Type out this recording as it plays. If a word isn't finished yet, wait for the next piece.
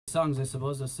Songs, I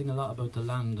suppose, that sing a lot about the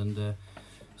land and the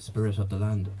spirit of the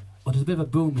land. Oh, there's a bit of a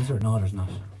boom, is there? No, there's not.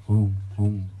 Boom,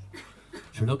 boom.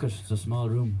 Sure, look, it's a small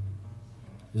room.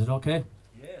 Is it okay?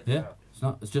 Yeah? It's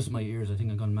not. It's just my ears. I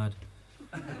think I've gone mad.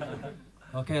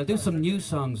 Okay, I'll do some new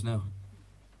songs now.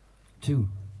 Two.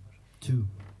 I'm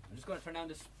just going to turn down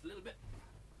this a little bit.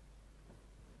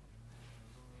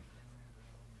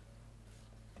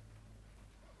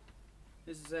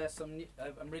 This is some.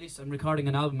 I'm recording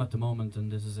an album at the moment, and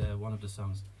this is one of the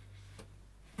songs.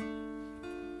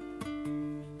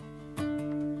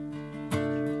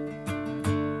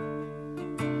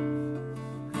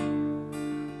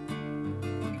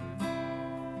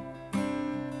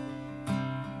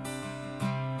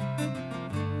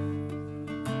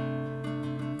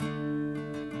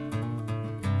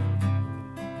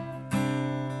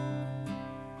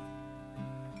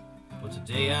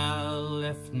 Today I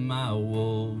left my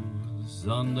woes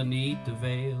underneath the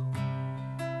veil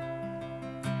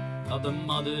of the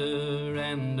mother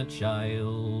and the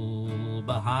child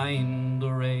behind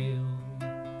the rail,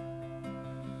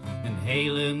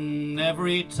 inhaling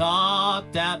every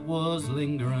thought that was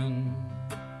lingering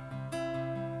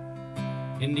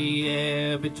in the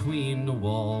air between the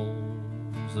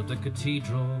walls of the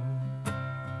cathedral.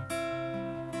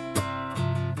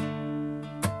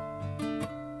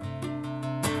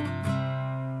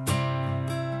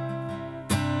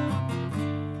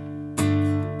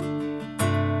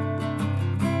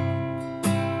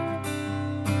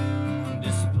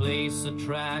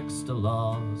 Attracts the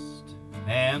lost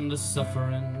and the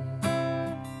suffering,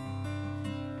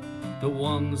 the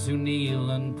ones who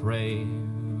kneel and pray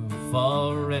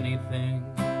for anything.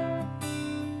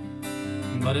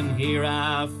 But in here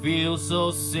I feel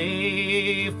so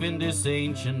safe in this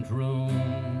ancient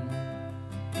room,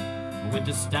 with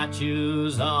the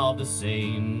statues of the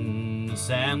saints,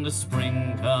 and the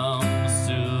spring comes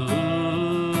soon.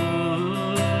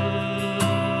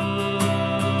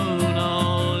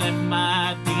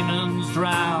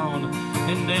 Drown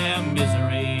in their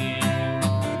misery,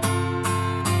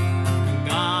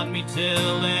 guard me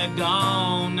till they're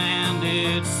gone and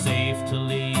it's safe to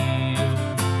leave.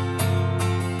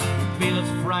 Feel as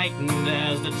frightened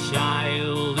as the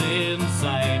child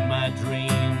inside my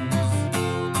dreams.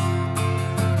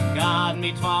 Guard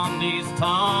me from these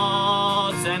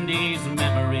thoughts and these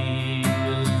memories.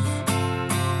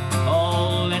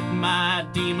 Oh, let my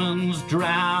demons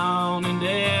drown in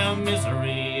their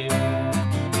misery.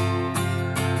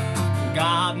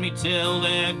 Guard me till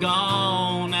they're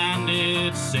gone and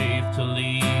it's safe to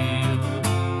leave.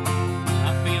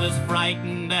 I feel as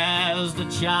frightened as the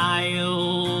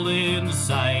child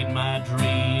inside my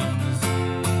dreams.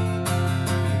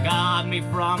 Guard me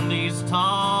from these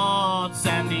thoughts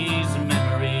and these memories.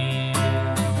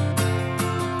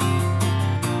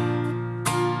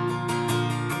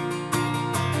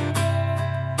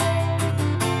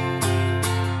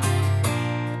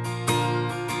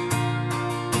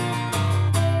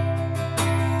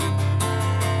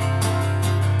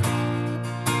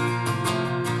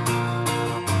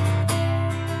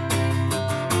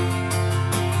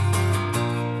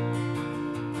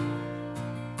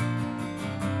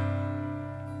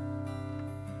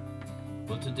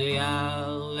 Today I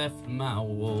left my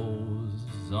woes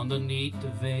underneath the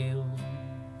veil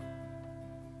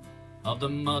of the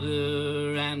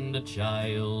mother and the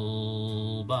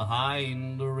child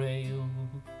behind the rail,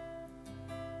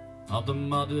 of the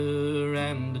mother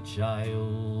and the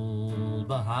child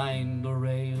behind the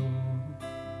rail,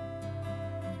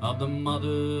 of the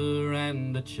mother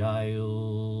and the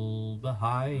child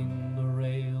behind the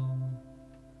rail.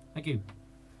 Thank you.